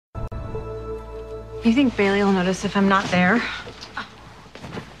You think Bailey will notice if I'm not there?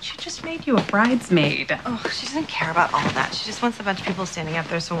 She just made you a bridesmaid. Oh, she doesn't care about all of that. She just wants a bunch of people standing up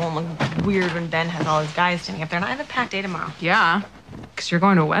there so it won't look weird when Ben has all his guys standing up there. And I have a packed day tomorrow. Yeah, because you're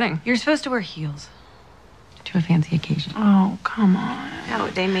going to a wedding. You're supposed to wear heels to a fancy occasion. Oh, come on. No,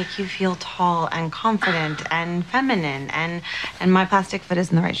 they make you feel tall and confident and feminine. And my plastic foot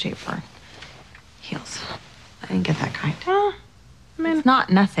isn't the right shape for heels. I didn't get that kind. Well, I mean, It's not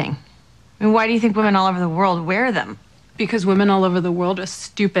nothing. I mean, why do you think women all over the world wear them? because women all over the world are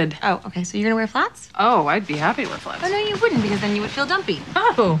stupid. Oh, okay. So you're gonna wear flats? Oh, I'd be happy to wear flats. Oh, no, you wouldn't, because then you would feel dumpy.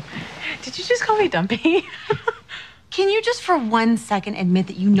 Oh, did you just call me dumpy? Can you just for 1 second admit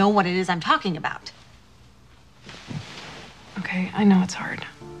that you know what it is I'm talking about? Okay, I know it's hard.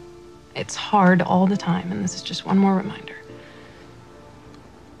 It's hard all the time, and this is just one more reminder.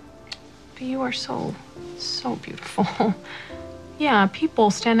 But you are so beautiful. Yeah,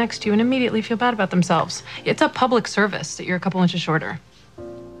 people stand next to you and immediately feel bad about themselves. It's a public service that you're a couple inches shorter.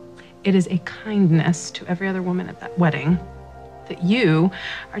 It is a kindness to every other woman at that wedding that you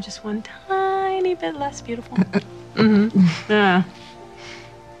are just one tiny bit less beautiful. Yeah.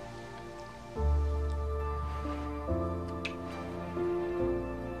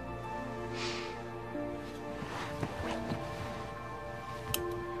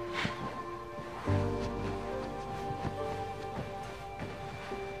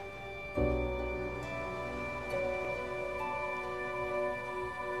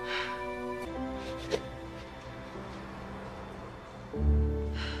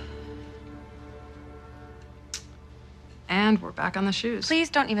 And we're back on the shoes. Please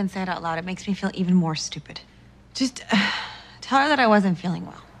don't even say it out loud. It makes me feel even more stupid. Just tell her that I wasn't feeling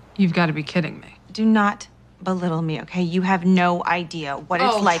well. You've got to be kidding me. Do not belittle me, okay? You have no idea what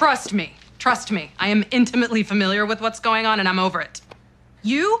it's like. Trust me. Trust me. I am intimately familiar with what's going on, and I'm over it.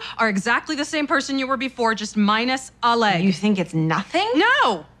 You are exactly the same person you were before, just minus a leg. You think it's nothing?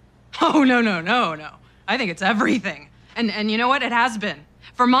 No! Oh, no. I think it's everything. And you know what? It has been.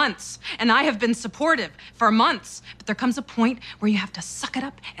 For months. And I have been supportive for months. But there comes a point where you have to suck it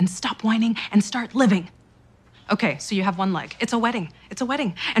up and stop whining and start living. Okay, so you have one leg. It's a wedding. It's a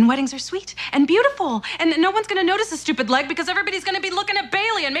wedding. And weddings are sweet and beautiful. And no one's gonna notice a stupid leg because everybody's gonna be looking at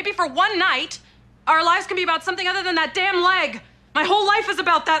Bailey. And maybe for one night, our lives can be about something other than that damn leg. My whole life is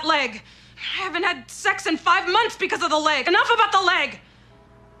about that leg. I haven't had sex in 5 months because of the leg. Enough about the leg.